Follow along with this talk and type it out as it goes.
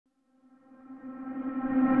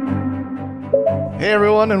Hey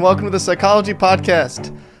everyone, and welcome to the Psychology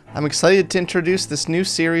Podcast. I'm excited to introduce this new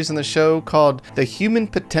series on the show called The Human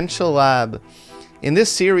Potential Lab. In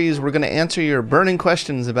this series, we're going to answer your burning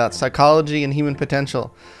questions about psychology and human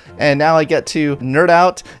potential. And now I get to nerd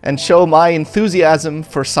out and show my enthusiasm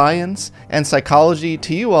for science and psychology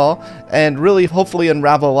to you all, and really hopefully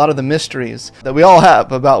unravel a lot of the mysteries that we all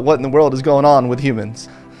have about what in the world is going on with humans.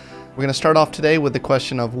 We're going to start off today with the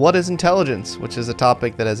question of what is intelligence, which is a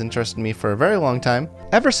topic that has interested me for a very long time.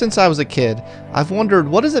 Ever since I was a kid, I've wondered,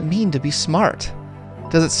 what does it mean to be smart?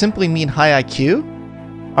 Does it simply mean high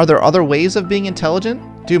IQ? Are there other ways of being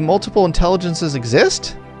intelligent? Do multiple intelligences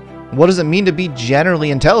exist? What does it mean to be generally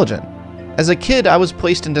intelligent? As a kid, I was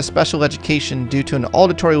placed into special education due to an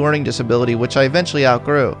auditory learning disability, which I eventually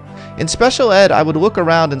outgrew. In special ed, I would look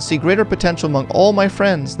around and see greater potential among all my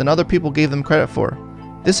friends than other people gave them credit for.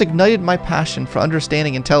 This ignited my passion for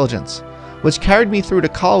understanding intelligence, which carried me through to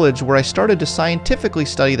college, where I started to scientifically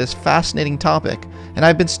study this fascinating topic, and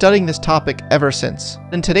I've been studying this topic ever since.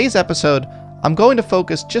 In today's episode, I'm going to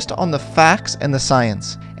focus just on the facts and the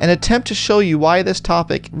science, and attempt to show you why this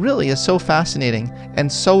topic really is so fascinating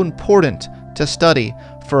and so important to study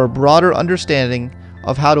for a broader understanding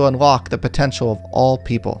of how to unlock the potential of all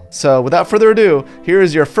people. So without further ado, here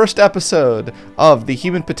is your first episode of the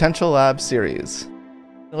Human Potential Lab series.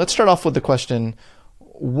 Let's start off with the question,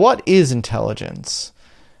 what is intelligence?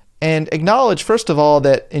 And acknowledge, first of all,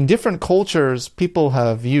 that in different cultures, people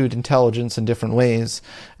have viewed intelligence in different ways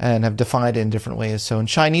and have defined it in different ways. So in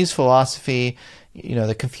Chinese philosophy,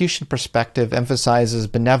 the Confucian perspective emphasizes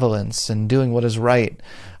benevolence and doing what is right.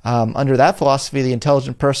 Under that philosophy, the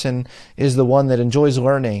intelligent person is the one that enjoys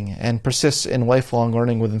learning and persists in lifelong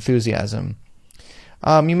learning with enthusiasm.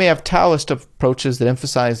 You may have Taoist approaches that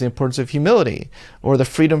emphasize the importance of humility, or the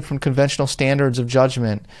freedom from conventional standards of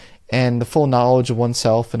judgment, and the full knowledge of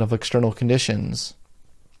oneself and of external conditions.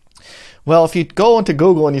 Well, if you go into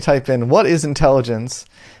Google and you type in, what is intelligence?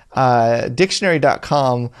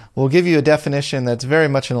 Dictionary.com will give you a definition that's very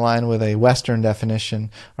much in line with a Western definition,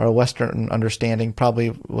 or a Western understanding, probably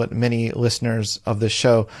what many listeners of this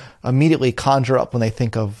show immediately conjure up when they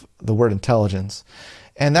think of the word intelligence.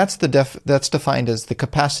 And that's defined as the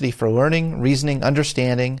capacity for learning, reasoning,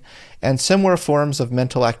 understanding, and similar forms of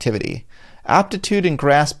mental activity. Aptitude in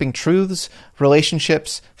grasping truths,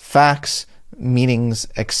 relationships, facts, meanings,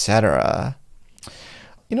 etc.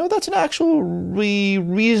 That's an actually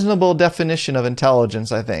reasonable definition of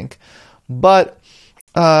intelligence, I think. But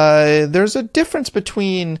there's a difference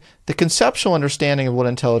between the conceptual understanding of what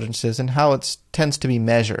intelligence is and how it tends to be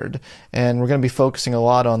measured. And we're going to be focusing a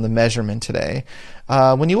lot on the measurement today.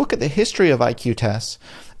 When you look at the history of IQ tests,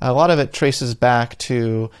 a lot of it traces back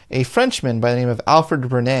to a Frenchman by the name of Alfred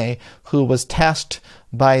Binet, who was tasked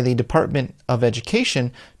by the Department of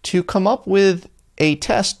Education to come up with a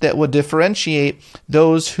test that would differentiate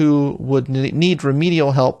those who would need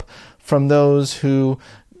remedial help from those who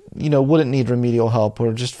wouldn't need remedial help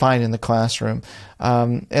or just fine in the classroom.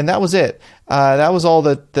 And that was it. That was all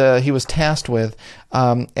that he was tasked with.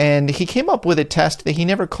 And he came up with a test that he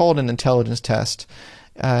never called an intelligence test.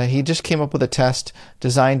 He just came up with a test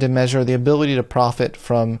designed to measure the ability to profit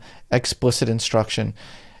from explicit instruction.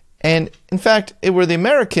 And in fact, it were the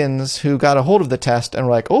Americans who got a hold of the test and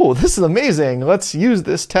were like, oh, this is amazing. Let's use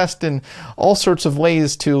this test in all sorts of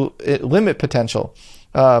ways to limit potential.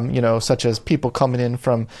 Such as people coming in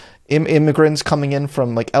from immigrants coming in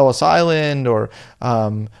from like Ellis Island, or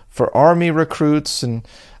for army recruits, and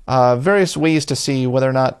various ways to see whether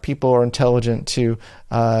or not people are intelligent to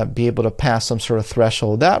be able to pass some sort of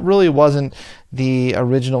threshold. That really wasn't the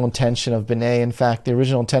original intention of Binet. In fact, the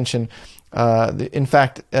original intention,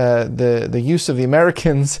 the use of the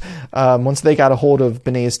Americans, once they got a hold of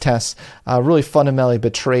Binet's tests, really fundamentally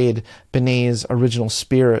betrayed Binet's original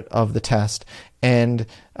spirit of the test. And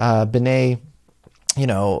Binet,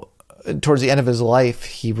 towards the end of his life,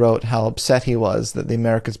 he wrote how upset he was that the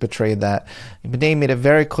Americans betrayed that. Binet made it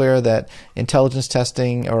very clear that intelligence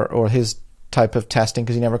testing, or his type of testing,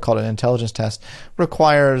 because he never called it an intelligence test,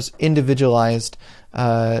 requires individualized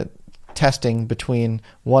testing between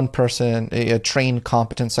one person, a trained,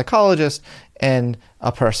 competent psychologist, and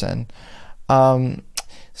a person.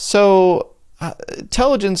 So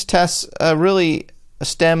intelligence tests really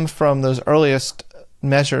stem from those earliest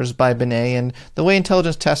measures by Binet, and the way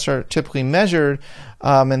intelligence tests are typically measured,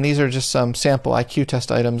 and these are just some sample IQ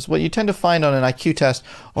test items. What you tend to find on an IQ test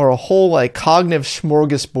are a whole cognitive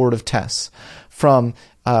smorgasbord of tests, from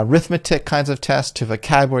arithmetic kinds of tests to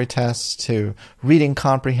vocabulary tests to reading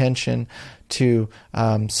comprehension to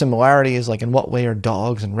similarities, like in what way are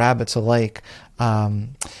dogs and rabbits alike,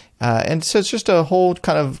 And so it's just a whole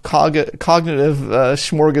kind of cognitive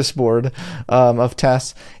smorgasbord of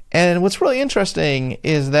tests. And what's really interesting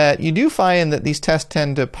is that you do find that these tests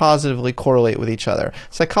tend to positively correlate with each other.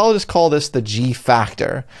 Psychologists call this the G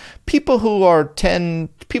factor. People who tend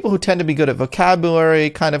to be good at vocabulary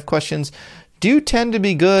kind of questions do tend to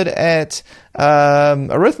be good at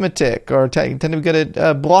arithmetic, or tend to be good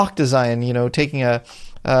at block design. Taking a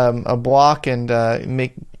block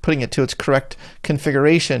and putting it to its correct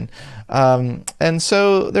configuration. And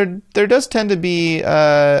so there does tend to be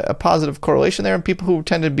a positive correlation there, and people who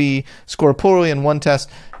tend to score poorly in one test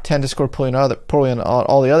tend to score poorly on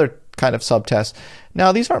all the other kind of subtests.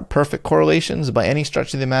 Now, these aren't perfect correlations by any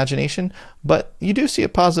stretch of the imagination, but you do see a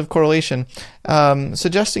positive correlation,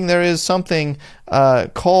 suggesting there is something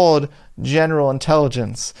called general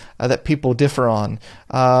intelligence that people differ on,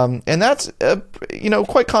 and that's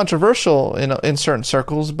quite controversial in certain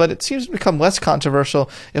circles, but it seems to become less controversial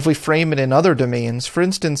if we frame it in other domains. For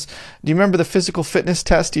instance, do you remember the physical fitness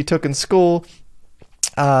test you took in school,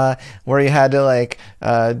 where you had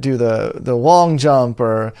to do the long jump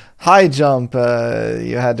or high jump?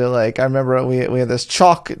 You had to I remember we had this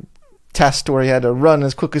chalk test where you had to run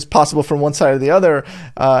as quickly as possible from one side to the other.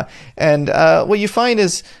 And what you find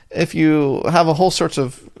is, if you have a whole sorts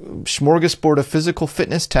of smorgasbord of physical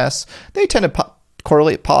fitness tests, they tend to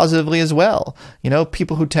correlate positively as well.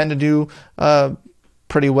 People who tend to do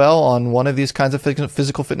pretty well on one of these kinds of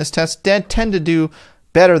physical fitness tests tend to do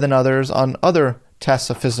better than others on other tests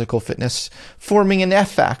of physical fitness, forming an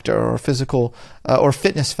F factor, or physical or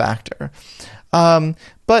fitness factor.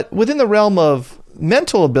 But within the realm of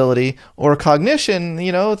mental ability or cognition,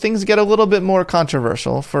 things get a little bit more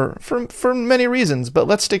controversial for many reasons. But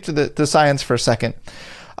let's stick to the science for a second,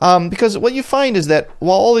 because what you find is that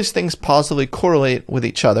while all these things positively correlate with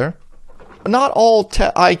each other, not all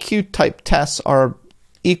IQ type tests are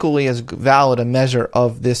equally as valid a measure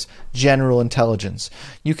of this general intelligence.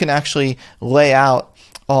 You can actually lay out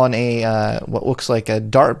on a what looks like a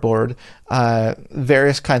dartboard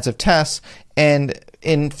various kinds of tests, and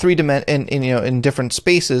in in different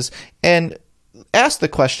spaces, and ask the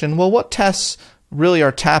question, well, what tests really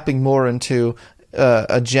are tapping more into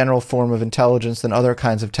a general form of intelligence than other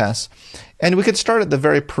kinds of tests? And we could start at the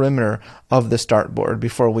very perimeter of this dartboard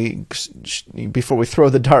before we throw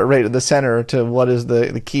the dart right at the center to what is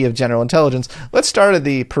the key of general intelligence. Let's start at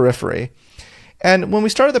the periphery. And when we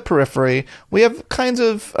start at the periphery, we have kinds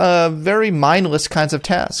of very mindless kinds of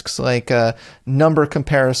tasks, like number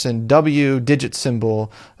comparison, W digit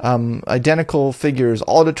symbol, identical figures,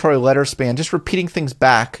 auditory letter span, just repeating things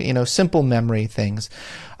back, simple memory things,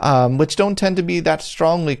 which don't tend to be that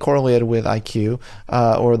strongly correlated with IQ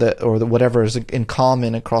or the whatever is in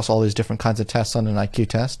common across all these different kinds of tests on an IQ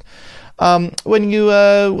test. When you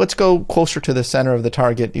let's go closer to the center of the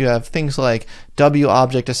target, you have things like W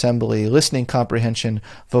object assembly, listening comprehension,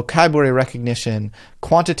 vocabulary recognition,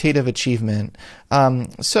 quantitative achievement.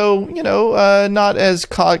 So not as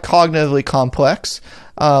cognitively complex.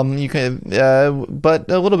 You can,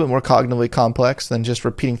 but a little bit more cognitively complex than just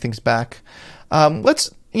repeating things back.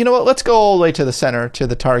 Let's go all the way to the center, to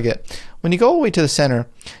the target. When you go all the way to the center,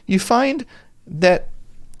 you find that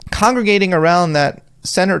congregating around that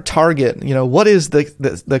center target, what is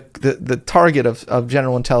the target of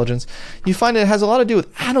general intelligence, you find it has a lot to do with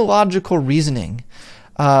analogical reasoning.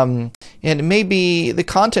 And maybe the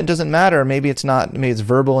content doesn't matter. Maybe it's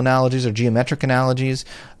verbal analogies or geometric analogies,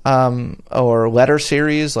 or letter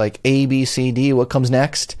series like A, B, C, D, what comes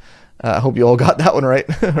next? I hope you all got that one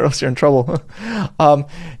right, or else you're in trouble.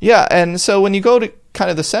 And so when you go to kind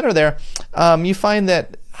of the center there, you find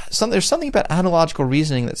that there's something about analogical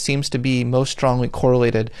reasoning that seems to be most strongly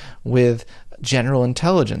correlated with general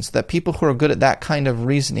intelligence, that people who are good at that kind of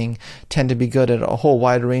reasoning tend to be good at a whole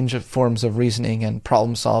wide range of forms of reasoning and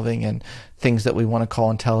problem solving and things that we want to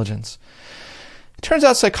call intelligence. It turns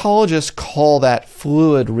out psychologists call that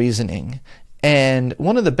fluid reasoning. And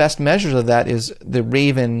one of the best measures of that is the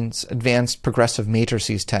Raven's Advanced Progressive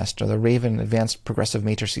Matrices test, or the Raven Advanced Progressive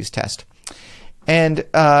Matrices test. And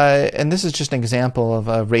this is just an example of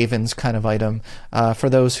a Raven's kind of item. For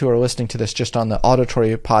those who are listening to this just on the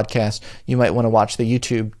auditory podcast, you might want to watch the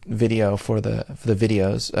YouTube video for the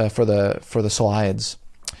videos for the slides.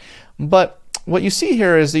 But what you see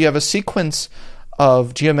here is that you have a sequence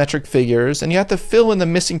of geometric figures, and you have to fill in the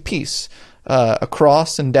missing piece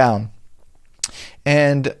across and down.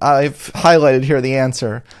 And I've highlighted here the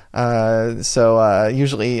answer. So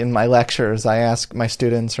usually in my lectures, I ask my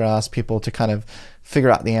students or ask people to kind of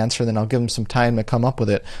figure out the answer, then I'll give them some time to come up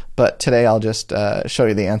with it. But today I'll just show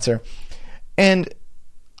you the answer. And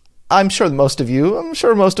I'm sure most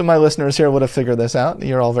of my listeners here would have figured this out.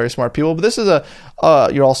 You're all very smart people, but this is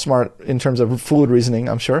you're all smart in terms of fluid reasoning,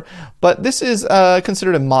 I'm sure. But this is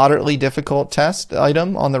considered a moderately difficult test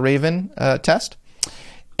item on the Raven test.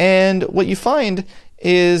 And what you find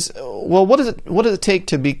is, well, what does it take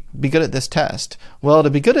to be good at this test? Well, to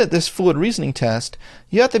be good at this fluid reasoning test,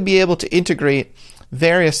 you have to be able to integrate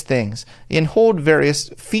various things and hold various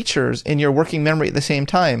features in your working memory at the same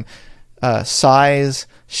time. Size,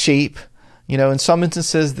 shape, in some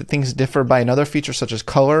instances that things differ by another feature such as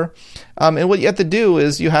color. And what you have to do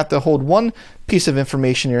is you have to hold one piece of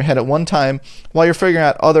information in your head at one time while you're figuring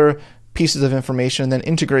out other pieces of information and then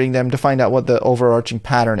integrating them to find out what the overarching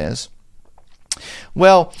pattern is.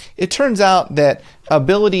 Well, it turns out that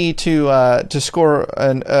ability to score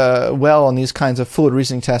well on these kinds of fluid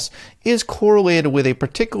reasoning tests is correlated with a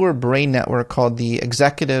particular brain network called the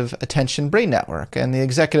executive attention brain network. And the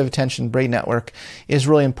executive attention brain network is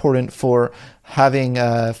really important for having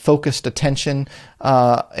focused attention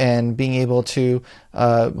and being able to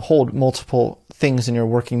hold multiple things in your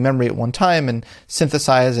working memory at one time and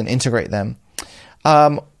synthesize and integrate them.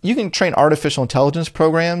 You can train artificial intelligence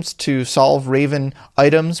programs to solve Raven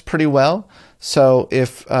items pretty well. So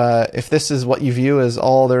if this is what you view as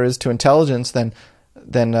all there is to intelligence, then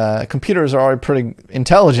computers are already pretty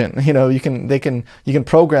intelligent. You can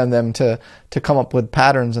program them to come up with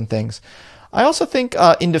patterns and things. I also think,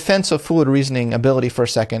 in defense of fluid reasoning ability for a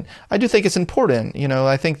second, I do think it's important.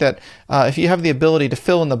 I think that if you have the ability to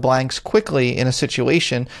fill in the blanks quickly in a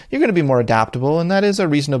situation, you're going to be more adaptable, and that is a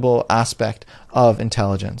reasonable aspect of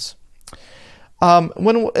intelligence.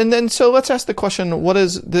 So let's ask the question, what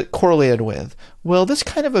is it correlated with? Well, this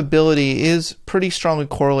kind of ability is pretty strongly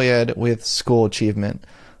correlated with school achievement.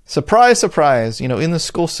 Surprise, surprise, in the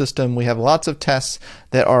school system, we have lots of tests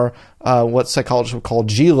that are what psychologists would call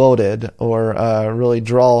G-loaded, or really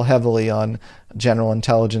draw heavily on general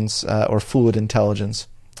intelligence or fluid intelligence.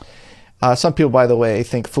 Some people, by the way,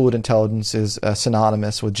 think fluid intelligence is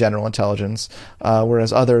synonymous with general intelligence,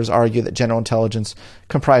 whereas others argue that general intelligence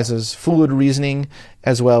comprises fluid reasoning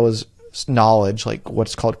as well as knowledge, like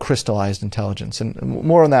what's called crystallized intelligence. And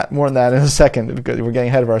more on that in a second, because we're getting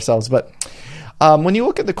ahead of ourselves. But when you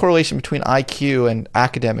look at the correlation between IQ and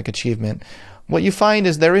academic achievement, what you find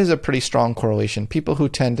is there is a pretty strong correlation. People who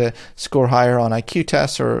tend to score higher on IQ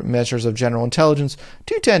tests or measures of general intelligence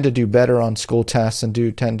do tend to do better on school tests and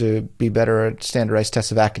do tend to be better at standardized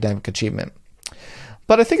tests of academic achievement.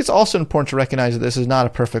 But I think it's also important to recognize that this is not a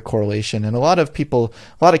perfect correlation, and a lot of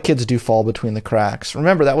kids do fall between the cracks.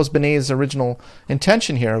 Remember, that was Binet's original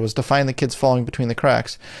intention here, was to find the kids falling between the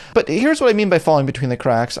cracks. But here's what I mean by falling between the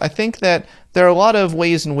cracks. I think that there are a lot of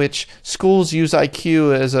ways in which schools use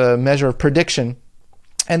IQ as a measure of prediction,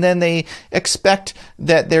 and then they expect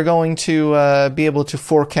that they're going to be able to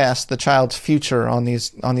forecast the child's future on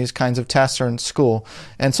these kinds of tests or in school,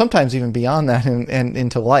 and sometimes even beyond that and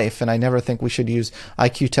into life. And I never think we should use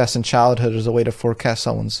IQ tests in childhood as a way to forecast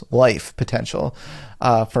someone's life potential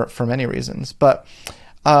for many reasons. But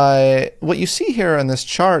what you see here in this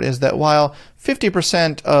chart is that while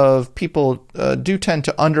 50% of people do tend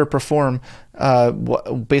to underperform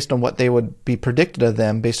based on what they would be predicted of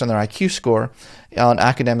them based on their IQ score on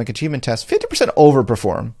academic achievement tests, 50%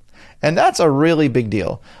 overperform. And that's a really big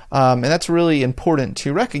deal. And that's really important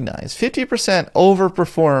to recognize. 50%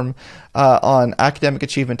 overperform on academic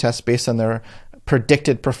achievement tests based on their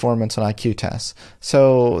predicted performance on IQ tests.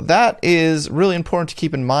 So that is really important to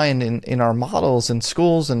keep in mind in our models in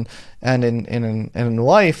schools and in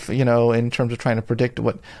life, in terms of trying to predict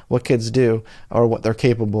what kids do or what they're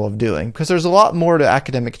capable of doing. Because there's a lot more to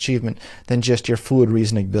academic achievement than just your fluid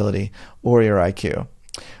reasoning ability or your IQ.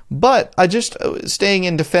 But staying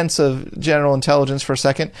in defense of general intelligence for a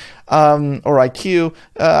second, or IQ,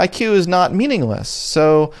 IQ is not meaningless.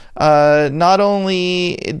 So not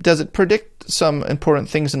only does it predict some important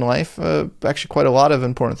things in life, actually quite a lot of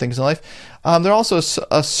important things in life, there are also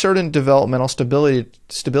a certain developmental stability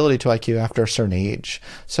to IQ after a certain age.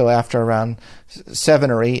 So after around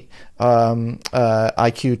 7 or 8,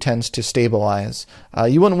 IQ tends to stabilize.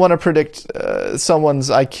 You wouldn't want to predict someone's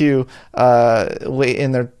IQ late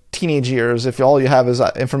in their teenage years if all you have is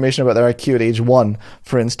information about their IQ at age 1,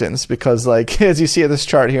 for instance, because as you see in this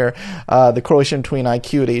chart here, the correlation between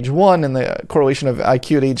IQ at age 1 and the correlation of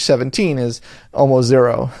IQ at age 17 is almost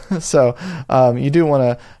 0. So you do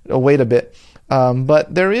want to wait a bit.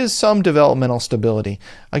 But there is some developmental stability.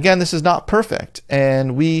 Again, this is not perfect,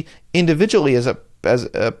 and we individually as a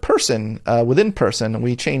a person, within person,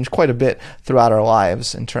 we change quite a bit throughout our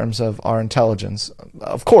lives in terms of our intelligence.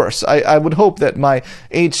 Of course, I would hope that my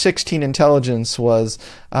age 16 intelligence was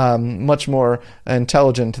much more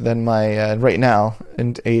intelligent than my right now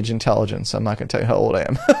age intelligence. I'm not going to tell you how old I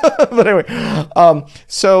am. But anyway,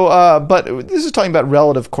 but this is talking about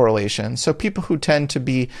relative correlation. So people who tend to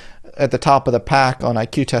be at the top of the pack on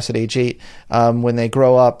IQ tests at age 8, when they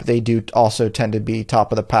grow up, they do also tend to be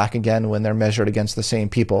top of the pack again when they're measured against the same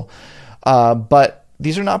people. But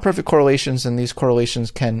these are not perfect correlations, and these correlations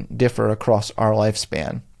can differ across our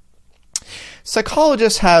lifespan.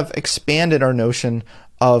 Psychologists have expanded our notion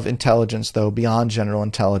of intelligence, though, beyond general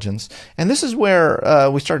intelligence. And this is where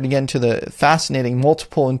we start to get into the fascinating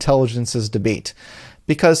multiple intelligences debate,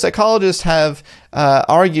 because psychologists have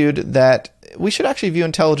argued that we should actually view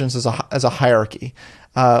intelligence as a hierarchy,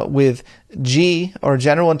 with G, or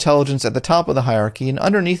general intelligence, at the top of the hierarchy, and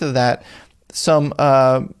underneath of that, some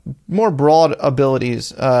more broad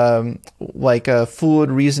abilities like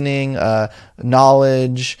fluid reasoning,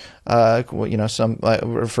 knowledge, some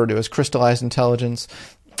referred to as crystallized intelligence,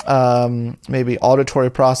 maybe auditory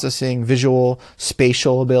processing, visual,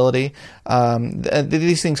 spatial ability.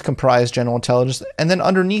 These things comprise general intelligence. And then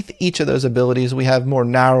underneath each of those abilities, we have more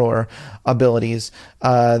narrower abilities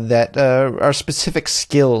that are specific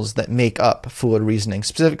skills that make up fluid reasoning,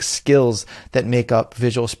 specific skills that make up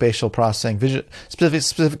visual spatial processing,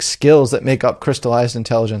 specific skills that make up crystallized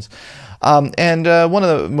intelligence. And one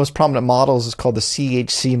of the most prominent models is called the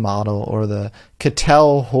CHC model, or the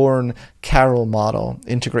Cattell-Horn-Carroll model,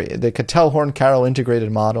 the Cattell-Horn-Carroll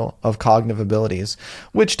integrated model of cognitive abilities,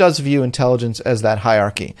 which does view intelligence as that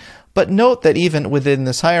hierarchy. But note that even within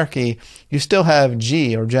this hierarchy, you still have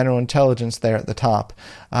G, or general intelligence, there at the top.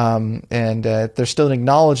 And there's still an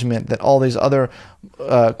acknowledgement that all these other,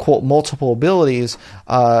 quote, multiple abilities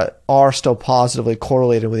are still positively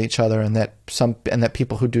correlated with each other, and that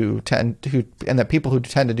people who tend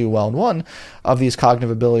to do well in one of these cognitive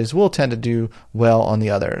abilities will tend to do well on the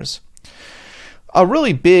others. A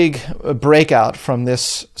really big breakout from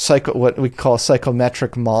this what we call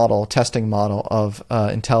psychometric model, testing model of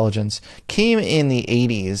intelligence, came in the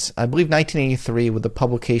 80s, I believe 1983, with the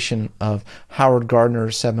publication of Howard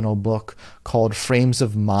Gardner's seminal book called Frames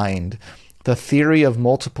of Mind, The Theory of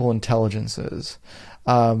Multiple Intelligences.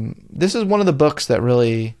 This is one of the books that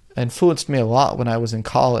really influenced me a lot when I was in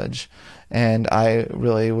college, and I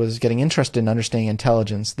really was getting interested in understanding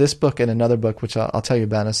intelligence. This book and another book, which I'll tell you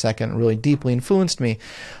about in a second, really deeply influenced me.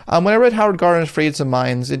 When I read Howard Gardner's Frames of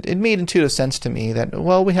Minds, it made intuitive sense to me that,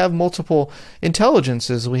 well, we have multiple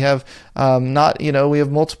intelligences. We have we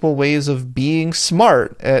have multiple ways of being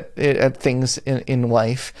smart at things in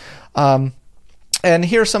life. And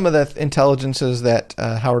here are some of the intelligences that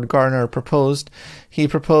Howard Gardner proposed. He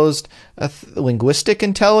proposed linguistic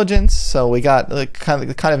intelligence. So we got the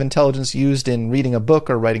kind of intelligence used in reading a book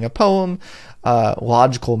or writing a poem.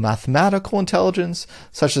 Logical mathematical intelligence,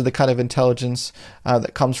 such as the kind of intelligence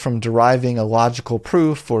that comes from deriving a logical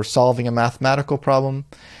proof or solving a mathematical problem.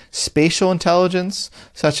 Spatial intelligence,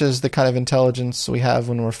 such as the kind of intelligence we have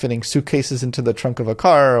when we're fitting suitcases into the trunk of a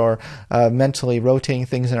car or mentally rotating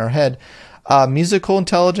things in our head. Musical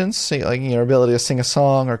intelligence, like your ability to sing a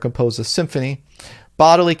song or compose a symphony.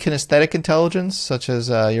 Bodily kinesthetic intelligence, such as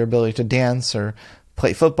your ability to dance or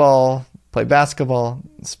play football, play basketball.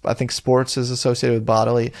 I think sports is associated with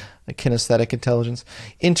bodily kinesthetic intelligence.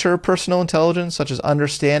 Interpersonal intelligence, such as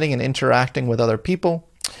understanding and interacting with other people.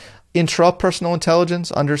 Intrapersonal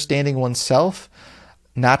intelligence, understanding oneself.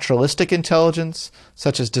 Naturalistic intelligence,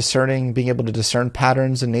 such as being able to discern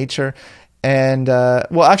patterns in nature. And,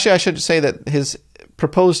 actually, I should say that his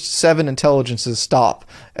proposed 7 intelligences stop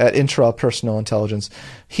at intrapersonal intelligence.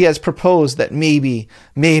 He has proposed that maybe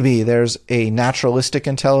there's a naturalistic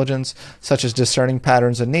intelligence, such as discerning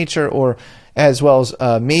patterns in nature, or as well as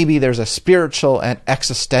maybe there's a spiritual and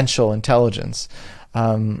existential intelligence,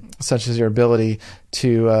 such as your ability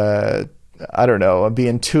to be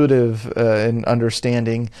intuitive in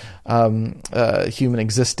understanding human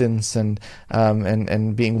existence and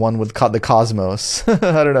being one with the cosmos.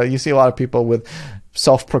 I don't know. You see a lot of people with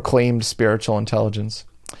self-proclaimed spiritual intelligence.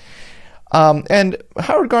 And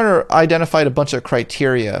Howard Gardner identified a bunch of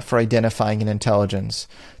criteria for identifying an intelligence.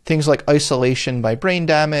 Things like isolation by brain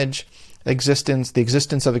damage, the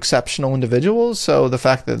existence of exceptional individuals. So the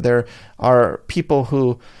fact that there are people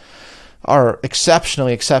who are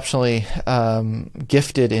exceptionally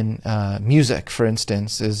gifted in music, for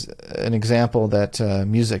instance, is an example that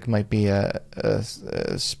music might be a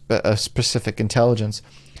specific intelligence.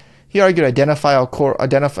 He argued there has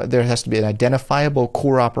to be an identifiable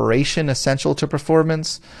core operation essential to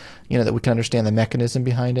performance. that we can understand the mechanism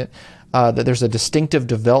behind it. That there's a distinctive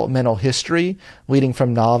developmental history leading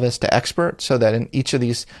from novice to expert, so that in each of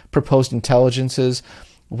these proposed intelligences,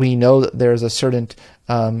 we know that there's a certain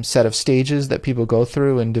set of stages that people go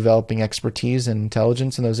through in developing expertise and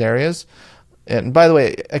intelligence in those areas. And by the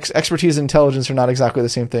way, expertise and intelligence are not exactly the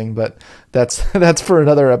same thing, but that's for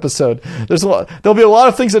another episode. There'll be a lot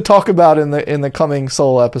of things to talk about in the coming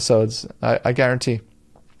solo episodes, I guarantee.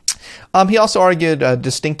 He also argued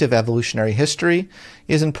distinctive evolutionary history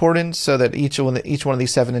is important, so that each one of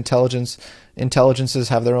these 7 intelligences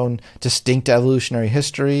have their own distinct evolutionary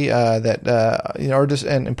history that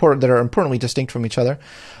are importantly distinct from each other.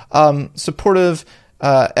 Supportive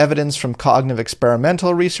evidence from cognitive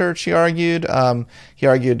experimental research, he argued. He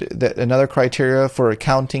argued that another criteria for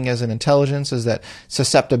counting as an intelligence is that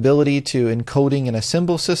susceptibility to encoding in a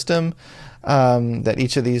symbol system. That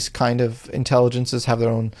each of these kind of intelligences have their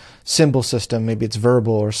own symbol system. Maybe it's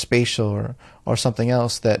verbal or spatial or something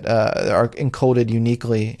else that are encoded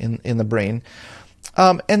uniquely in the brain.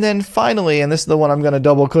 And then finally, and this is the one I'm going to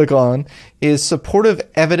double click on, is supportive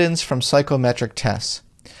evidence from psychometric tests.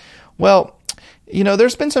 Well,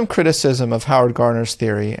 there's been some criticism of Howard Gardner's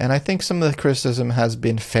theory, and I think some of the criticism has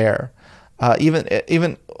been fair.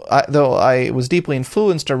 Even though I was deeply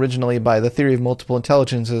influenced originally by the theory of multiple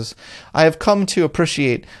intelligences, I have come to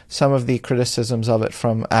appreciate some of the criticisms of it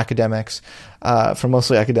from academics, from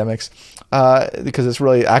mostly academics, because it's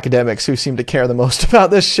really academics who seem to care the most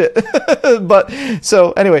about this shit. But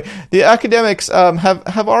so anyway, the academics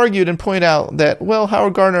have argued and point out that, well,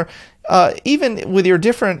 Howard Gardner, even with your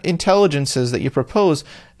different intelligences that you propose,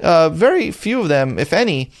 very few of them, if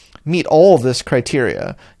any, meet all of this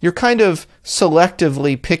criteria. You're kind of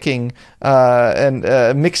selectively picking and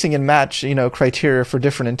mixing and match, criteria for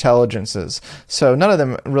different intelligences. So none of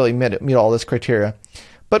them really meet all this criteria.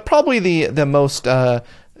 But probably the most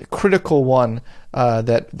critical one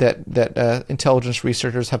that intelligence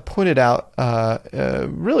researchers have pointed out,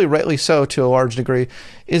 really rightly so to a large degree,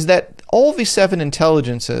 is that all of these 7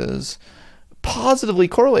 intelligences positively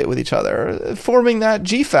correlate with each other, forming that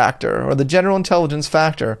G factor, or the general intelligence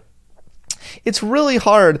factor. It's really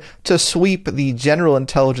hard to sweep the general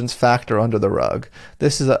intelligence factor under the rug.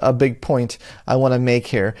 This is a big point I want to make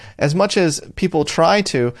here. As much as people try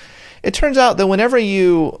to, it turns out that whenever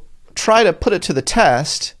you try to put it to the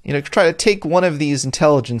test, try to take one of these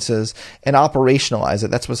intelligences and operationalize it.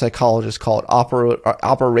 That's what psychologists call it,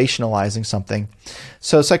 operationalizing something.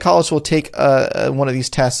 So psychologists will take one of these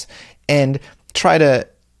tests and try to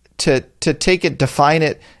take it, define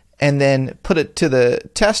it, and then put it to the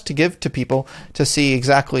test to give to people to see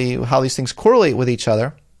exactly how these things correlate with each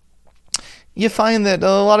other. You find that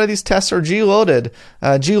a lot of these tests are G-loaded.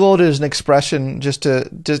 G-loaded is an expression just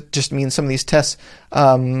means some of these tests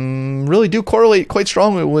really do correlate quite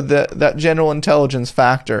strongly with that general intelligence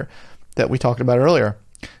factor that we talked about earlier.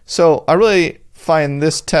 So I really find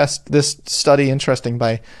this study interesting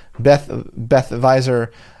by Beth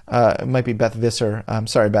Visser. It might be Beth Visser. I'm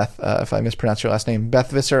sorry, Beth, if I mispronounced your last name.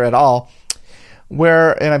 Beth Visser et al.,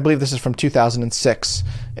 and I believe this is from 2006,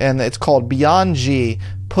 and it's called Beyond G,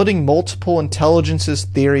 Putting Multiple Intelligences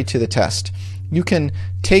Theory to the Test. You can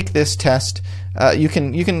take this test. You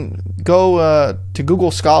can go to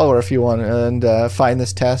Google Scholar if you want and find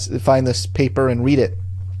this paper and read it.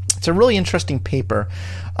 It's a really interesting paper.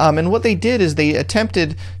 And what they did is they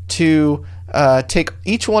attempted to take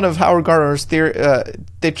each one of Howard Gardner's theory.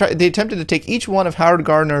 They attempted to take each one of Howard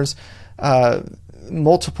Gardner's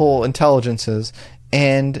multiple intelligences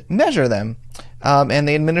and measure them, and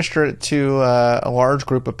they administered it to a large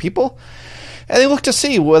group of people, and they looked to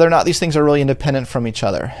see whether or not these things are really independent from each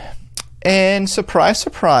other. And surprise,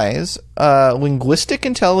 surprise, linguistic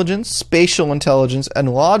intelligence, spatial intelligence,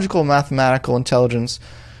 and logical mathematical intelligence,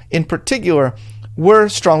 in particular, were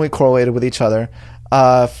strongly correlated with each other.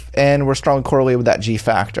 And we're strongly correlated with that G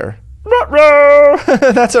factor. Ruh-roh!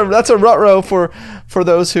 That's a ruh-roh for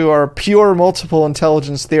those who are pure multiple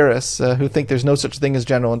intelligence theorists who think there's no such thing as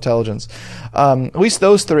general intelligence. At least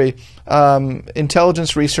those 3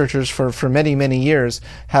 intelligence researchers for many, many years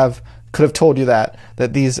could have told you that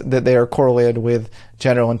they are correlated with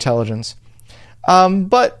general intelligence.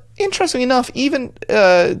 But interestingly enough, even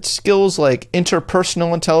skills like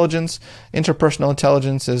interpersonal intelligence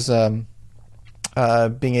is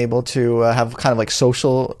being able to have kind of like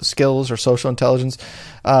social skills or social intelligence.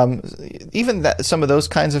 Even some of those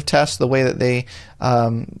kinds of tests, the way that they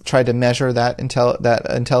tried to measure that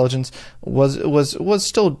intelligence was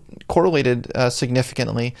still correlated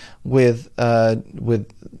significantly with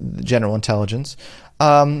general intelligence.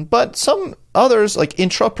 But some Others, like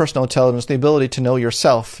intrapersonal intelligence, the ability to know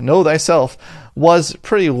yourself, know thyself, was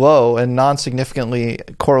pretty low and non-significantly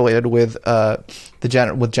correlated with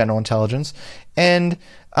general intelligence. And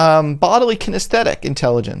bodily kinesthetic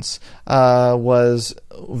intelligence was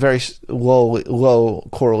very low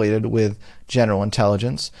correlated with general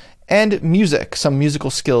intelligence. And music, some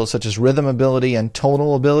musical skills such as rhythm ability and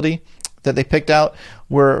tonal ability that they picked out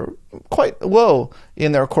were quite low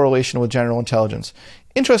in their correlation with general intelligence.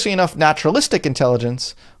 Interestingly enough, naturalistic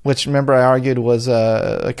intelligence, which remember I argued was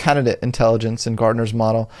a candidate intelligence in Gardner's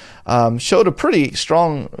model, showed a pretty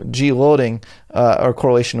strong G loading or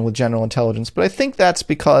correlation with general intelligence. But I think that's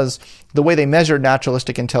because the way they measured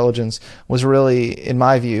naturalistic intelligence was really, in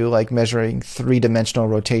my view, like measuring three-dimensional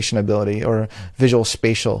rotation ability or visual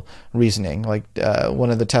spatial reasoning. Like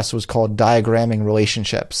one of the tests was called diagramming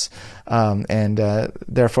relationships. And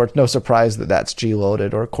therefore, it's no surprise that that's G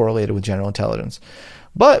loaded or correlated with general intelligence.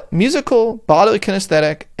 But musical, bodily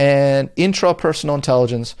kinesthetic, and intrapersonal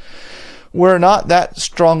intelligence were not that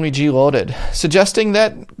strongly G-loaded, suggesting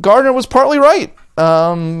that Gardner was partly right.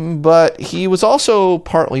 But he was also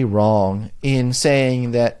partly wrong in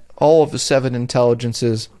saying that all of the 7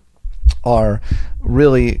 intelligences are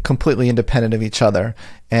really completely independent of each other,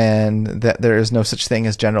 and that there is no such thing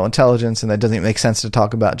as general intelligence, and that doesn't make sense to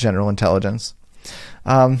talk about general intelligence.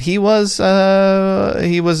 He was partly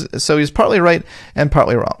right and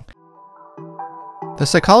partly wrong. The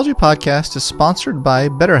Psychology Podcast is sponsored by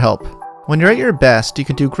BetterHelp. When you're at your best, you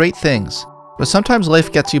can do great things, but sometimes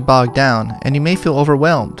life gets you bogged down and you may feel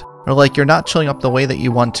overwhelmed or like you're not chilling up the way that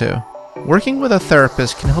you want to. Working with a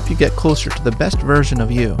therapist can help you get closer to the best version of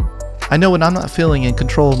you. I know when I'm not feeling in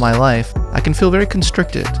control of my life, I can feel very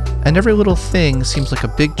constricted, and every little thing seems like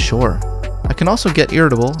a big chore. I can also get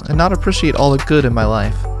irritable and not appreciate all the good in my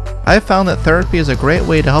life. I have found that therapy is a great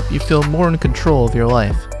way to help you feel more in control of your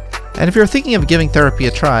life. And if you're thinking of giving therapy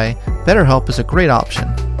a try, BetterHelp is a great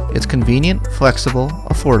option. It's convenient, flexible,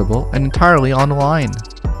 affordable, and entirely online.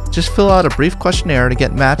 Just fill out a brief questionnaire to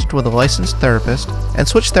get matched with a licensed therapist and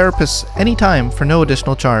switch therapists anytime for no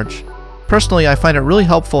additional charge. Personally, I find it really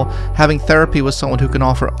helpful having therapy with someone who can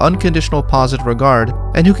offer unconditional positive regard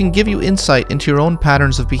and who can give you insight into your own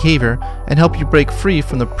patterns of behavior and help you break free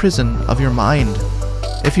from the prison of your mind.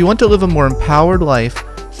 If you want to live a more empowered life,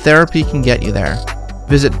 therapy can get you there.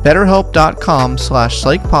 Visit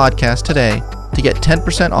betterhelp.com/psychpodcast today to get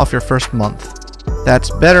 10% off your first month. That's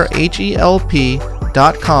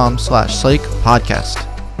betterhelp.com/psychpodcast.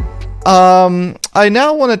 I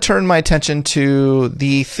now want to turn my attention to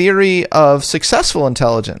the theory of successful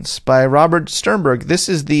intelligence by Robert Sternberg. Do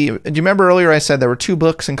you remember earlier I said there were 2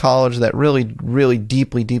 books in college that really, really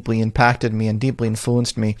deeply impacted me and deeply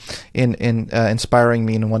influenced me in inspiring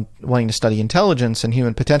me and wanting to study intelligence and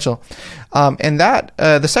human potential. And that,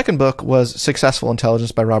 the second book was Successful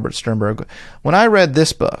Intelligence by Robert Sternberg. When I read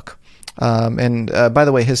this book, by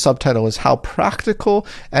the way, his subtitle is How Practical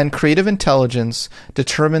and Creative Intelligence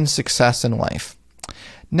Determines Success in Life.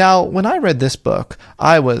 Now, when I read this book,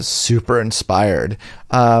 I was super inspired.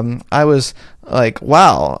 I was like,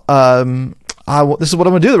 wow, this is what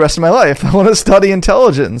I'm going to do the rest of my life. I want to study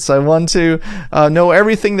intelligence. I want to know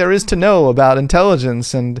everything there is to know about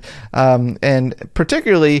intelligence, and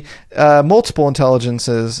particularly multiple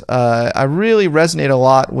intelligences. I really resonate a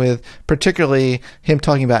lot with particularly him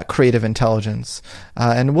talking about creative intelligence.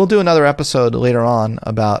 And we'll do another episode later on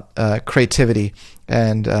about creativity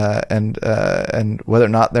and whether or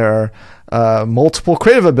not there are multiple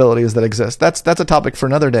creative abilities that exist. That's a topic for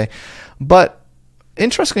another day. But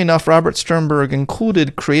interestingly enough, Robert Sternberg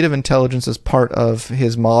included creative intelligence as part of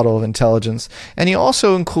his model of intelligence, and he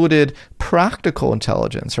also included practical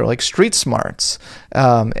intelligence, or like street smarts,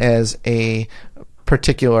 as a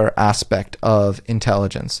particular aspect of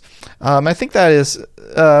intelligence. I think that is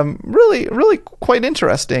really quite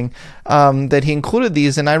interesting that he included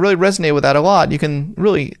these, and I really resonate with that a lot. You can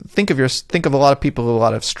really think of a lot of people with a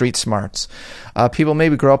lot of street smarts. People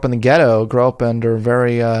maybe grow up in the ghetto, grow up under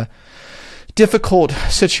very difficult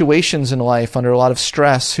situations in life, under a lot of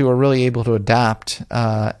stress, who are really able to adapt,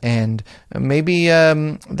 and maybe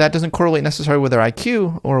that doesn't correlate necessarily with their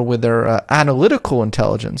IQ or with their analytical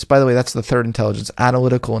intelligence. By the way, that's the third intelligence,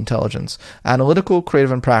 analytical intelligence. Analytical,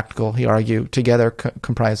 creative, and practical, he argued, together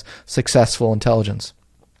comprise successful intelligence.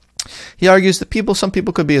 He argues that some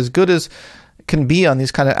people could be as good as can be on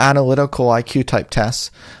these kind of analytical IQ type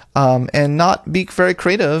tests, and not be very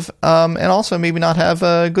creative, and also maybe not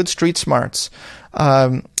have good street smarts.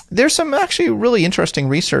 There's some actually really interesting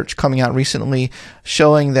research coming out recently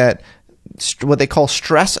showing that what they call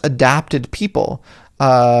stress-adapted people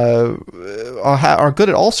are good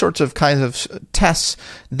at all sorts of kinds of tests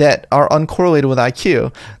that are uncorrelated with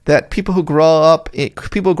IQ. That people who grow up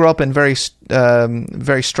in very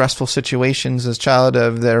stressful situations as child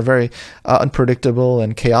that are very unpredictable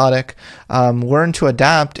and chaotic learn to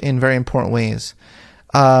adapt in very important ways.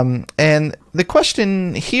 And the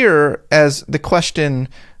question here, as the question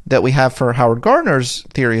that we have for Howard Gardner's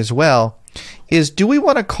theory as well, is, do we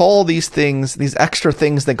want to call these things, these extra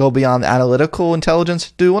things that go beyond analytical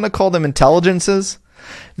intelligence, do we want to call them intelligences?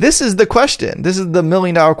 This is the question. This is the $1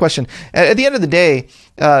 million question. At the end of the day,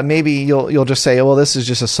 maybe you'll just say, well, this is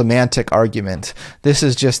just a semantic argument. This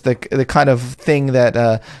is just the kind of thing that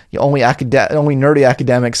only nerdy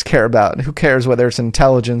academics care about. Who cares whether it's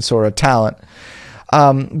intelligence or a talent?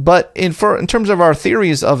 But in terms of our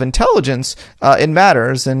theories of intelligence, it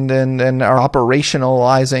matters, and our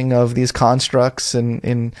operationalizing of these constructs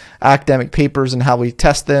in academic papers and how we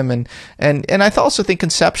test them, and I also think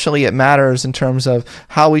conceptually it matters in terms of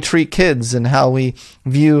how we treat kids and how we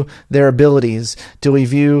view their abilities. Do we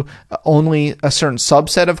view only a certain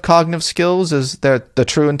subset of cognitive skills as the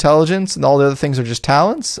true intelligence, and all the other things are just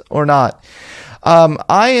talents, or not?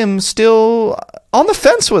 I am still on the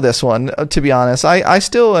fence with this one, to be honest. I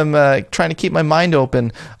still am trying to keep my mind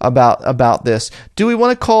open about this. Do we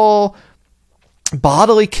want to call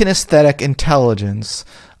bodily kinesthetic intelligence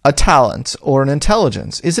a talent or an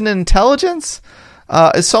intelligence? Is it an intelligence?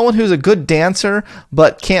 Is someone who's a good dancer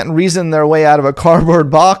but can't reason their way out of a cardboard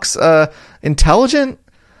box intelligent?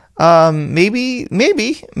 Maybe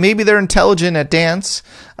they're intelligent at dance,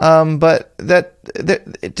 but that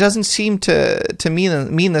it doesn't seem to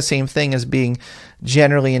mean the same thing as being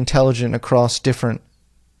generally intelligent across different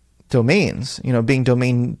domains. Being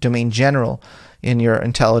domain general in your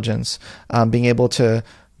intelligence, being able to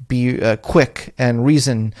be quick and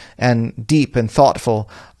reason and deep and thoughtful,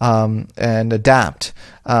 and adapt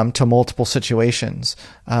to multiple situations.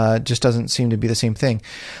 Just doesn't seem to be the same thing.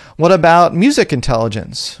 What about music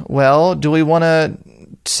intelligence? Well, do we want to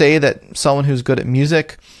say that someone who's good at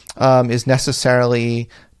music is necessarily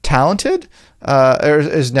talented, or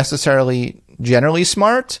is necessarily generally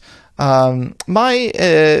smart? My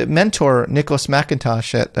mentor, Nicholas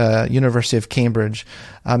McIntosh at University of Cambridge,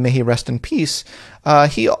 may he rest in peace,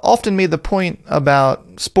 he often made the point about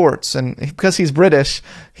sports, and because he's British,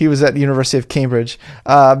 he was at the University of Cambridge.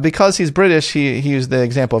 Because he's British, he used the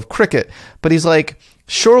example of cricket, but he's like,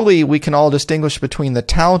 surely we can all distinguish between the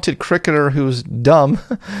talented cricketer who's dumb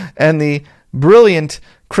and the brilliant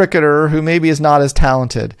cricketer who maybe is not as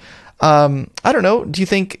talented. I don't know. Do you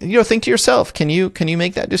think, think to yourself, can you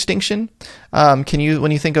make that distinction? Can you,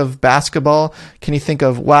 when you think of basketball, can you think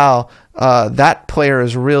of, wow, that player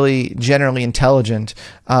is really generally intelligent,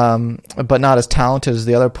 but not as talented as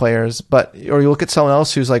the other players, or you look at someone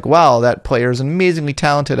else who's like, wow, that player is amazingly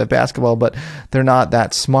talented at basketball, but they're not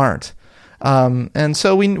that smart. And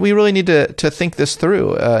so we really need to think this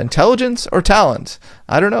through. Intelligence or talent?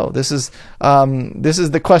 I don't know. This is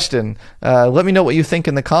the question. Let me know what you think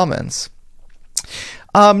in the comments.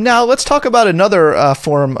 Now let's talk about another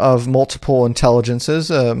form of multiple intelligences,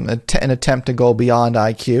 an attempt to go beyond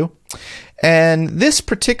IQ. And this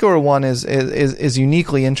particular one is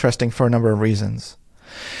uniquely interesting for a number of reasons.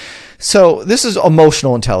 So this is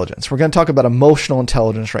emotional intelligence. We're going to talk about emotional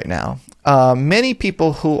intelligence right now. Many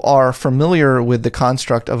people who are familiar with the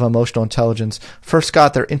construct of emotional intelligence first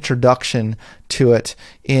got their introduction to it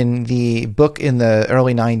in the book in the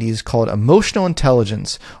early 90s called Emotional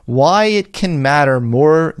Intelligence: Why It Can Matter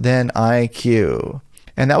More Than IQ.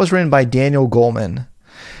 And that was written by Daniel Goleman.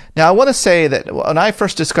 Now, I want to say that when I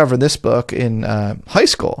first discovered this book in high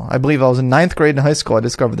school, I believe I was in 9th grade in high school, I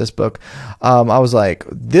discovered this book. I was like,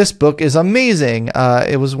 this book is amazing.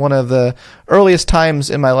 It was one of the earliest times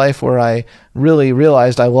in my life where I really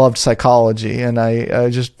realized I loved psychology, and I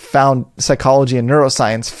just found psychology and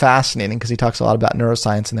neuroscience fascinating because he talks a lot about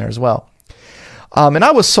neuroscience in there as well. And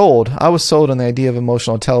I was sold. On the idea of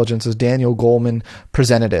emotional intelligence as Daniel Goleman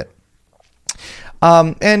presented it.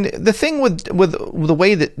 And the thing with the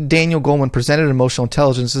way that Daniel Goleman presented emotional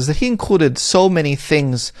intelligence is that he included so many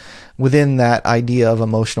things within that idea of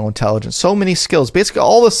emotional intelligence, so many skills, basically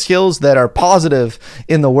all the skills that are positive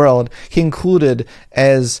in the world, he included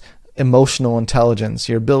as emotional intelligence: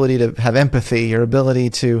 your ability to have empathy, your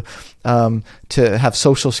ability to have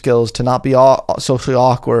social skills, to not be socially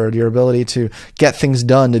awkward, your ability to get things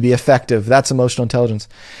done, to be effective. That's emotional intelligence.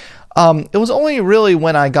 It was only really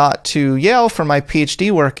when I got to Yale for my PhD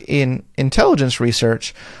work in intelligence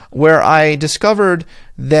research where I discovered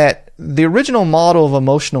that the original model of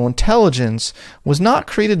emotional intelligence was not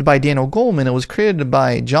created by Daniel Goleman. It was created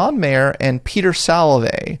by John Mayer and Peter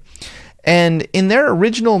Salovey. And in their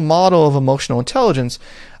original model of emotional intelligence,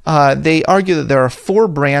 they argue that there are 4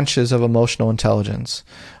 branches of emotional intelligence.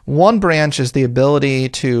 One branch is the ability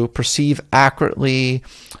to perceive accurately,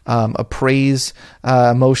 appraise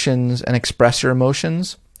emotions, and express your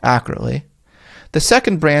emotions accurately. The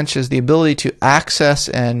second branch is the ability to access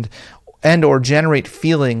and or generate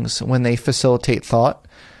feelings when they facilitate thought.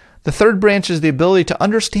 The third branch is the ability to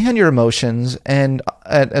understand your emotions and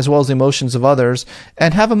as well as the emotions of others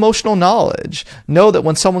and have emotional knowledge. Know that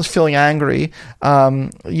when someone's feeling angry,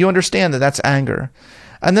 you understand that that's anger.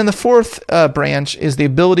 And then the fourth branch is the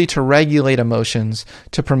ability to regulate emotions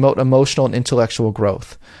to promote emotional and intellectual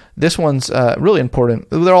growth. This one's really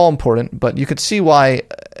important. They're all important, but you could see why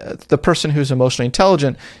the person who's emotionally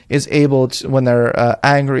intelligent is able to, when they're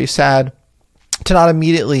angry, sad, to not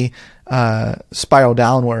immediately spiral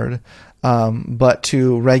downward, but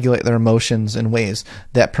to regulate their emotions in ways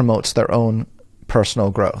that promotes their own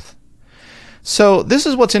personal growth. So this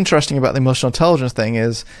is what's interesting about the emotional intelligence thing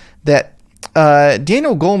is that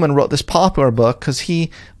Daniel Goleman wrote this popular book because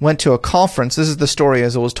he went to a conference. This is the story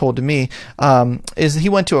as it was told to me, is he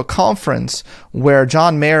went to a conference where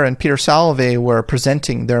John Mayer and Peter Salovey were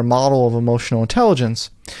presenting their model of emotional intelligence.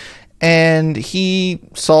 And he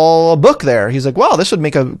saw a book there. He's like, wow, this would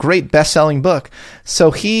make a great best-selling book. So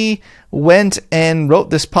he went and wrote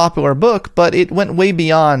this popular book, but it went way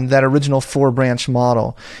beyond that original 4-branch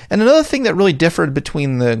model. And another thing that really differed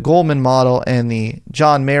between the Goleman model and the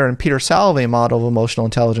John Mayer and Peter Salovey model of emotional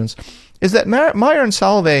intelligence is that Mayer and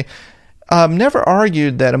Salovey never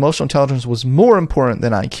argued that emotional intelligence was more important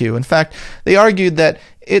than IQ. In fact, they argued that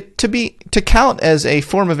to count as a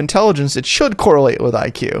form of intelligence, it should correlate with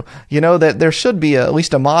IQ. You know, that there should be at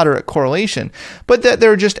least a moderate correlation, but that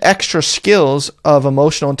there are just extra skills of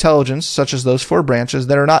emotional intelligence, such as those 4 branches,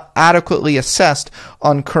 that are not adequately assessed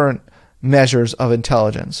on current measures of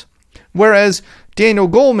intelligence. Whereas Daniel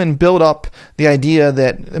Goleman built up the idea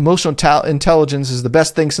that emotional intelligence is the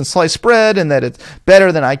best thing since sliced bread and that it's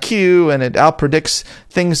better than IQ and it outpredicts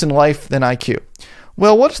things in life than IQ.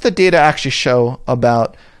 Well, what does the data actually show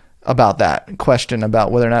about that question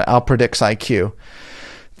about whether or not it outpredicts IQ?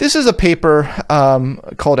 This is a paper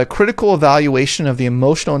called A Critical Evaluation of the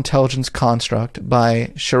Emotional Intelligence Construct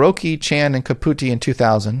by Shiroki, Chan, and Caputi in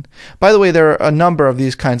 2000. By the way, there are a number of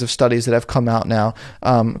these kinds of studies that have come out now,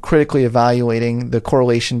 critically evaluating the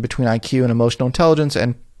correlation between IQ and emotional intelligence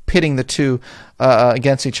and pitting the two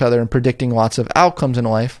against each other and predicting lots of outcomes in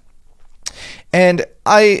life. And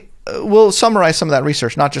I will summarize some of that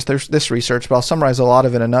research, not just this research, but I'll summarize a lot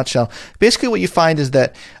of it in a nutshell. Basically, what you find is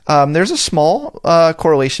that there's a small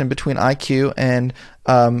correlation between IQ and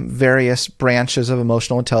various branches of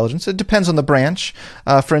emotional intelligence. It depends on the branch.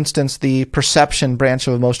 For instance, the perception branch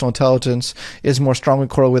of emotional intelligence is more strongly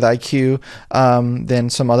correlated with IQ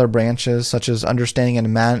than some other branches, such as understanding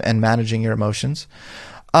and managing your emotions.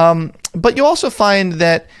 But you also find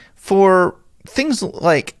that for things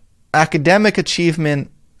like academic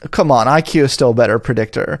achievement, come on, IQ is still a better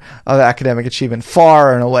predictor of academic achievement,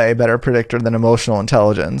 far and away better predictor than emotional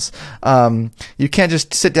intelligence. You can't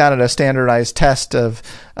just sit down at a standardized test of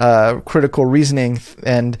critical reasoning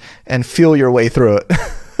and feel your way through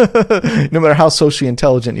it, no matter how socially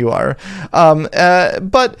intelligent you are.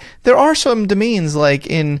 But there are some domains like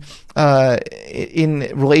in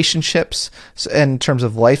relationships, in terms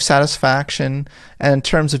of life satisfaction, and in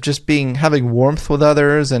terms of just having warmth with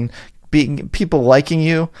others and people liking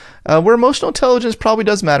you, where emotional intelligence probably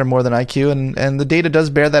does matter more than IQ, and the data does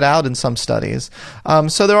bear that out in some studies.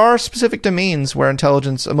 So there are specific domains where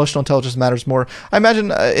emotional intelligence matters more. I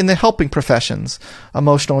imagine in the helping professions,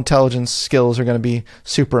 emotional intelligence skills are going to be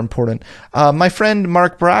super important. My friend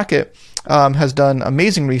Mark Brackett has done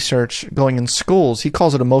amazing research going in schools. He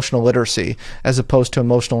calls it emotional literacy as opposed to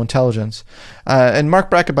emotional intelligence. And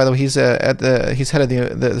Mark Brackett, by the way, he's head of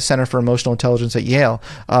the Center for Emotional Intelligence at Yale,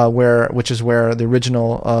 which is where the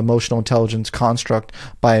original emotional intelligence construct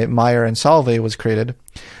by Mayer and Salovey was created.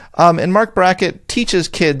 And Mark Brackett teaches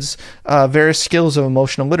kids various skills of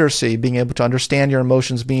emotional literacy, being able to understand your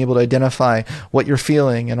emotions, being able to identify what you're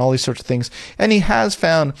feeling, and all these sorts of things. And he has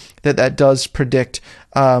found that does predict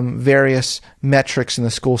various metrics in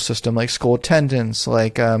the school system, like school attendance,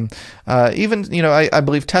 like even, I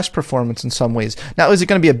believe test performance in some ways. Now, is it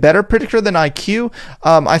going to be a better predictor than IQ?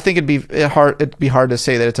 I think it'd be hard to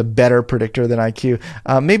say that it's a better predictor than IQ.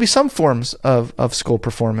 Maybe some forms of school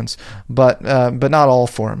performance, but not all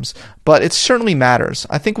forms. But it certainly matters.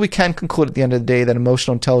 I think we can conclude at the end of the day that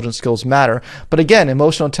emotional intelligence skills matter. But again,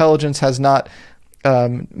 emotional intelligence has not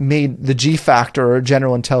made the G factor or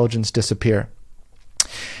general intelligence disappear.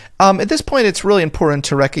 At this point, it's really important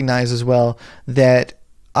to recognize as well that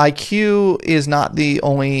IQ is not the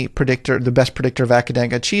only predictor, the best predictor of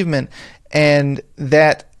academic achievement, and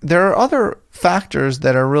that there are other factors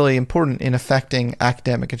that are really important in affecting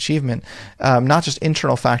academic achievement, not just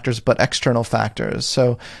internal factors, but external factors.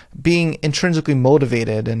 So being intrinsically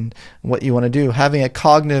motivated in what you want to do, having a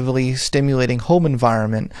cognitively stimulating home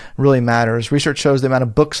environment really matters. Research shows the amount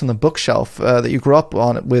of books on the bookshelf that you grew up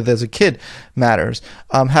with as a kid matters.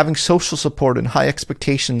 Having social support and high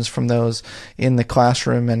expectations from those in the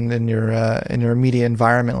classroom and in your immediate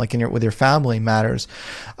environment, like with your family, matters.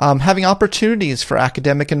 Having opportunities for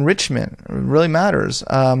academic enrichment really matters.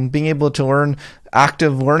 Being able to learn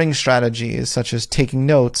active learning strategies such as taking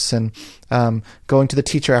notes and going to the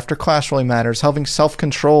teacher after class really matters. Having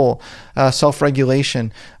self-control,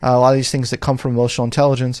 self-regulation, a lot of these things that come from emotional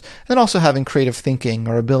intelligence, and then also having creative thinking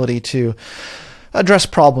or ability to address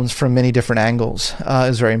problems from many different angles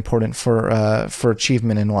is very important for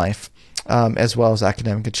achievement in life, as well as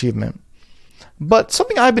academic achievement. But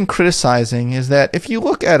something I've been criticizing is that if you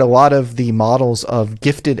look at a lot of the models of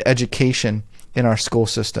gifted education in our school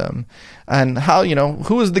system and how,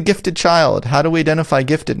 who is the gifted child? How do we identify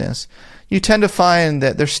giftedness? You tend to find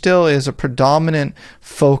that there still is a predominant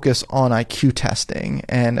focus on IQ testing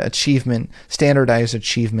and standardized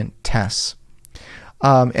achievement tests.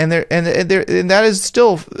 And that is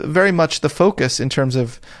still very much the focus in terms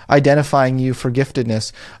of identifying you for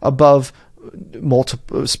giftedness above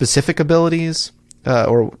multiple specific abilities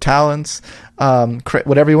or talents,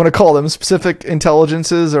 whatever you want to call them, specific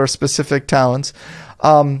intelligences or specific talents.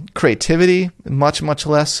 Creativity, much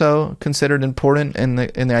less so considered important in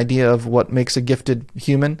the idea of what makes a gifted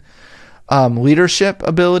human. Leadership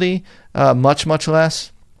ability, much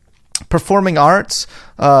less. Performing arts,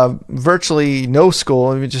 virtually no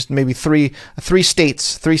school, just maybe three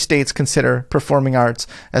states consider performing arts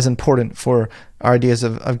as important for our ideas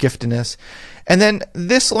of giftedness. And then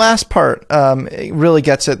this last part really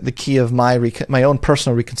gets at the key of my own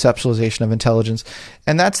personal reconceptualization of intelligence,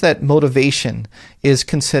 and that's that motivation is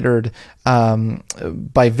considered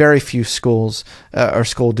by very few schools or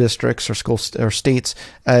school districts or states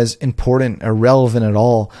as important or relevant at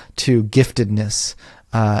all to giftedness.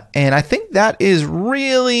 And I think that is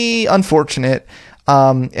really unfortunate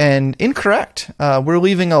and incorrect. We're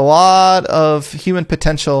leaving a lot of human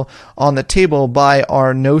potential on the table by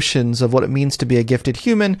our notions of what it means to be a gifted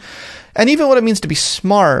human and even what it means to be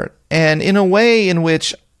smart, and in a way in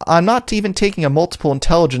which I'm not even taking a multiple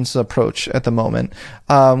intelligence approach at the moment.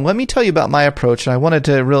 Let me tell you about my approach, and I wanted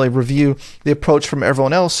to really review the approach from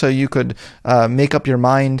everyone else so you could make up your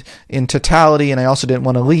mind in totality, and I also didn't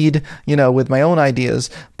want to lead, with my own ideas.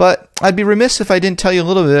 But I'd be remiss if I didn't tell you a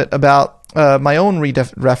little bit about my own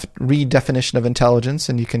redefinition of intelligence,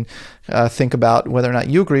 and you can think about whether or not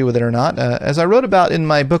you agree with it or not. As I wrote about in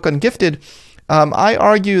my book on Gifted, I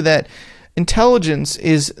argue that intelligence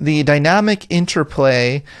is the dynamic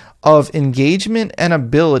interplay of engagement and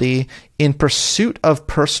ability in pursuit of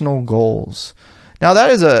personal goals. Now, that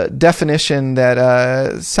is a definition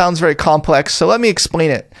that sounds very complex, so let me explain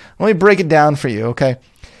it. Let me break it down for you, okay?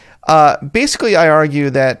 Basically, I argue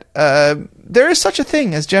that there is such a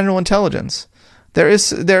thing as general intelligence. There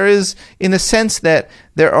is in the sense that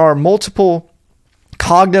there are multiple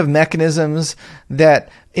cognitive mechanisms that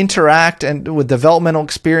interact and with developmental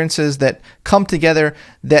experiences that come together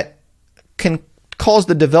that can cause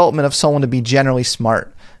the development of someone to be generally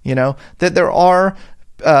smart. That there are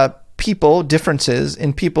differences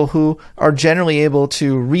in people who are generally able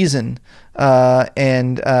to reason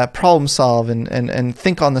and problem solve and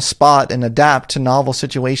think on the spot and adapt to novel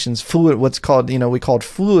situations. What's called, we called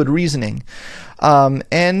fluid reasoning.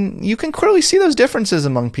 And you can clearly see those differences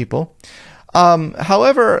among people.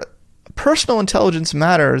 However, personal intelligence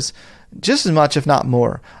matters just as much, if not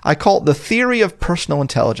more. I call it the theory of personal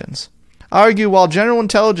intelligence. I argue while general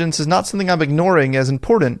intelligence is not something I'm ignoring as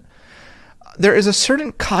important, there is a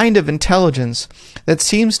certain kind of intelligence that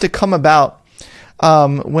seems to come about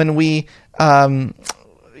when we're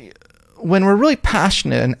really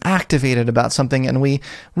passionate and activated about something, and we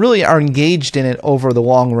really are engaged in it over the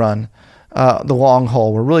long run, the long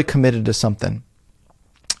haul. We're really committed to something.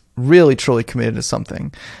 Really, truly committed to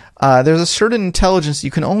something. There's a certain intelligence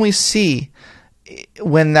you can only see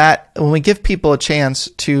when we give people a chance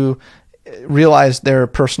to realize their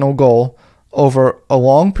personal goal over a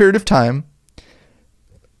long period of time.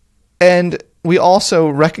 And we also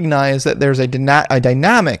recognize that there's a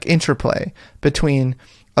dynamic interplay between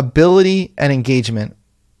ability and engagement.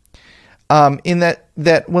 In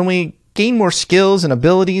that when we gain more skills and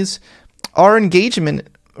abilities, our engagement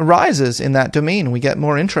rises in that domain. We get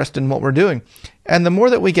more interested in what we're doing. And the more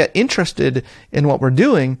that we get interested in what we're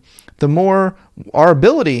doing, the more our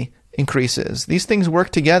ability increases. These things work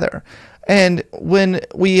together. And when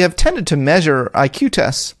we have tended to measure IQ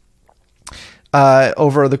tests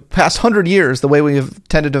over the past 100 years, the way we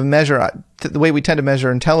tend to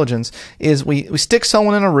measure intelligence is we stick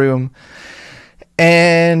someone in a room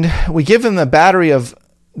and we give them a battery of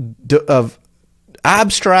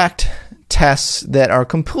abstract tests that are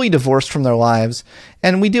completely divorced from their lives,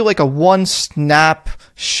 and we do like a one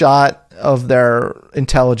snapshot of their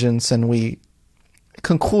intelligence, and we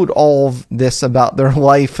conclude all of this about their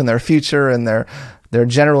life and their future and their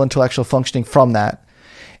general intellectual functioning from that.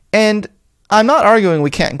 And I'm not arguing we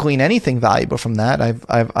can't glean anything valuable from that.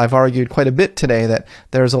 I've argued quite a bit today that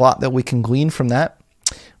there's a lot that we can glean from that,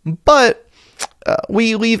 but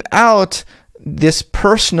we leave out this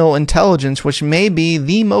personal intelligence, which may be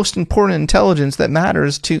the most important intelligence that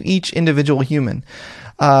matters to each individual human.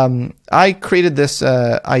 I created this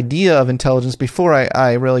idea of intelligence before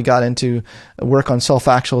I really got into work on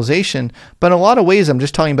self-actualization, but in a lot of ways I'm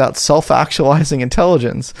just talking about self-actualizing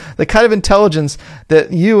intelligence, the kind of intelligence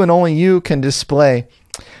that you and only you can display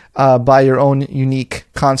by your own unique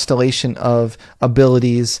constellation of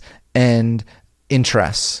abilities and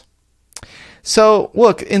interests. So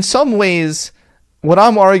look, in some ways, what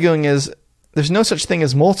I'm arguing is there's no such thing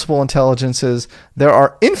as multiple intelligences. There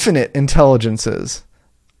are infinite intelligences.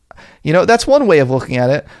 That's one way of looking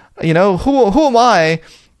at it. Who am I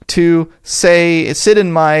to say, sit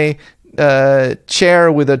in my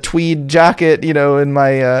chair with a tweed jacket, in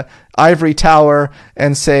my ivory tower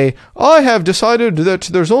and say, I have decided that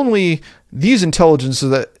there's only these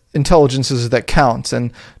intelligences that count,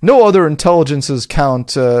 and no other intelligences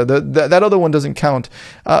count. That other one doesn't count.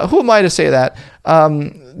 Who am I to say that?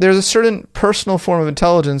 There's a certain personal form of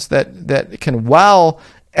intelligence that can wow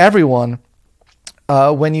everyone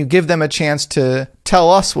when you give them a chance to tell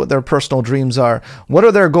us what their personal dreams are. What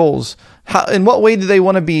are their goals? In what way do they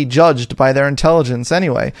want to be judged by their intelligence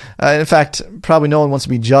anyway? In fact, probably no one wants to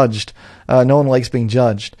be judged. No one likes being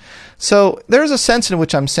judged. So there's a sense in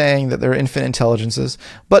which I'm saying that there are infinite intelligences.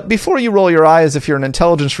 But before you roll your eyes if you're an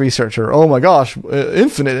intelligence researcher, oh my gosh,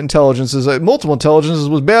 infinite intelligences, multiple intelligences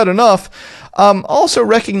was bad enough, also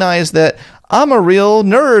recognize that I'm a real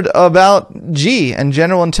nerd about G and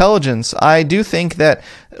general intelligence. I do think that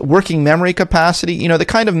working memory capacity, the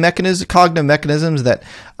kind of cognitive mechanisms that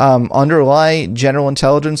underlie general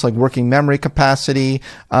intelligence, like working memory capacity,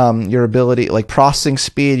 your ability, like processing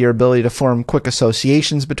speed, your ability to form quick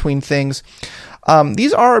associations between things.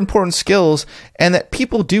 These are important skills, and that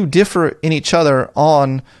people do differ in each other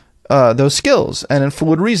on those skills and in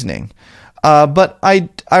fluid reasoning. But I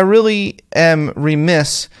really am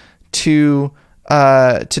remiss to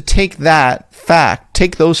take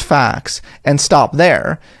those facts and stop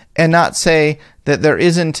there, and not say that there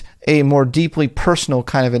isn't a more deeply personal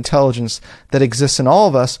kind of intelligence that exists in all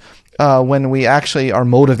of us when we actually are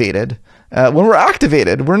motivated, when we're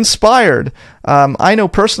activated, we're inspired. I know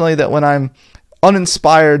personally that when I'm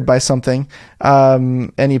uninspired by something,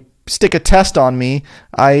 and you stick a test on me,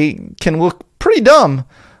 I can look pretty dumb.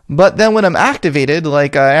 But then when I'm activated,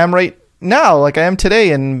 like I am right now, like I am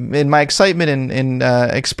today, in my excitement in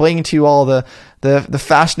explaining to you all the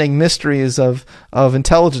fascinating mysteries of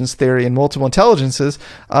intelligence theory and multiple intelligences,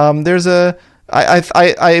 I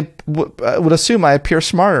would assume I appear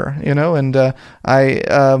smarter, and I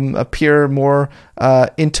appear more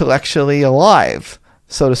intellectually alive,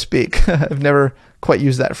 so to speak. I've never quite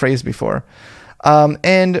used that phrase before,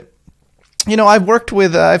 and I've worked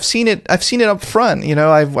with, I've seen it up front.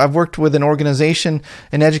 I've worked with an organization,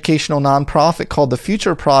 an educational nonprofit called the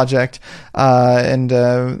Future Project. And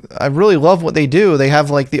I really love what they do. They have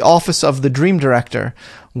like the Office of the Dream Director,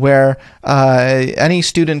 where any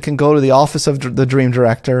student can go to the office of the dream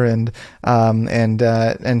director and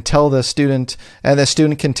tell the student, and the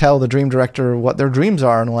student can tell the dream director what their dreams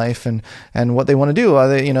are in life and what they want to do.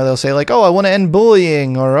 They'll say like, oh, I want to end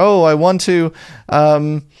bullying, or oh, I want to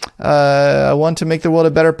make the world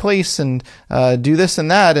a better place and do this and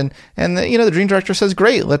that, and the dream director says,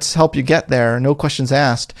 great, let's help you get there, no questions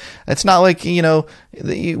asked. It's not like we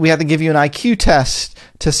have to give you an IQ test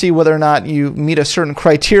to see whether or not you meet a certain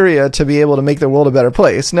criteria to be able to make the world a better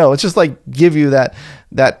place. No, it's just like give you that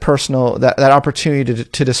personal, that opportunity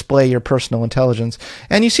to display your personal intelligence.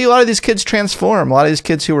 And you see a lot of these kids transform. A lot of these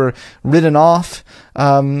kids who were written off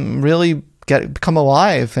really become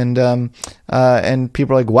alive, and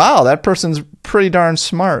people are like, wow, that person's pretty darn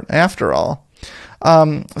smart after all.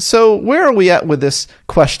 So where are we at with this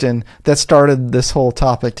question that started this whole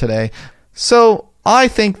topic today? So I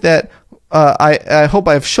think that I hope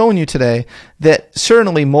I've shown you today that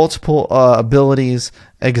certainly multiple abilities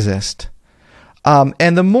exist.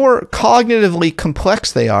 And the more cognitively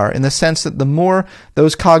complex they are, in the sense that the more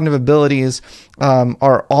those cognitive abilities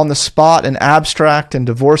are on the spot and abstract and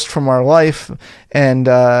divorced from our life, and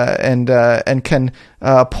can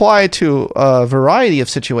apply to a variety of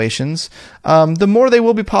situations, the more they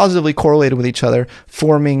will be positively correlated with each other,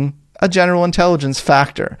 forming a general intelligence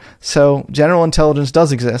factor. So general intelligence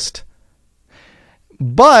does exist.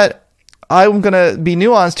 But I'm going to be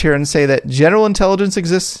nuanced here and say that general intelligence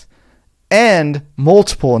exists and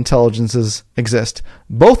multiple intelligences exist.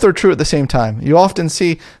 Both are true at the same time. You often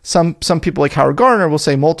see some people like Howard Gardner will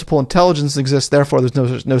say multiple intelligences exist, therefore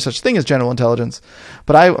there's no such thing as general intelligence.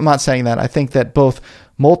 But I'm not saying that. I think that both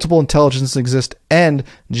multiple intelligences exist and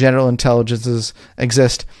general intelligences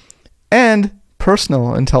exist, and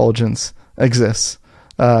personal intelligence exists,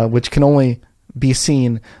 which can only be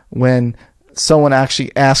seen when someone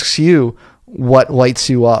actually asks you what lights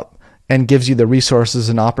you up and gives you the resources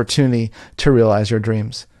and opportunity to realize your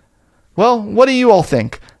dreams. Well, what do you all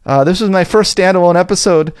think? This was my first standalone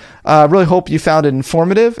episode. I really hope you found it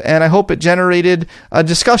informative, and I hope it generated a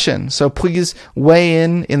discussion. So please weigh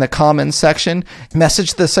in the comments section,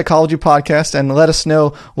 message the Psychology Podcast, and let us know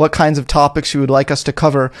what kinds of topics you would like us to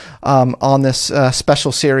cover on this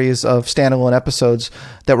special series of standalone episodes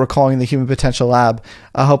that we're calling the Human Potential Lab.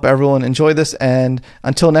 I hope everyone enjoyed this, and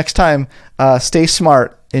until next time, stay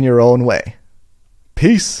smart in your own way.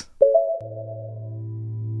 Peace.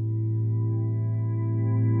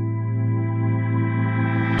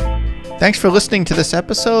 Thanks for listening to this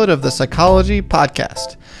episode of the Psychology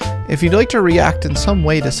Podcast. If you'd like to react in some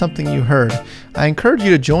way to something you heard, I encourage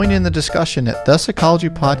you to join in the discussion at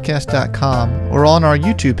thepsychologypodcast.com or on our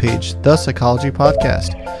YouTube page, The Psychology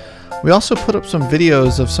Podcast. We also put up some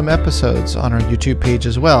videos of some episodes on our YouTube page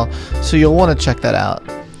as well, so you'll want to check that out.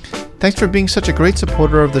 Thanks for being such a great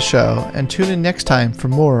supporter of the show, and tune in next time for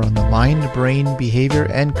more on the mind, brain, behavior,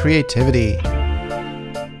 and creativity.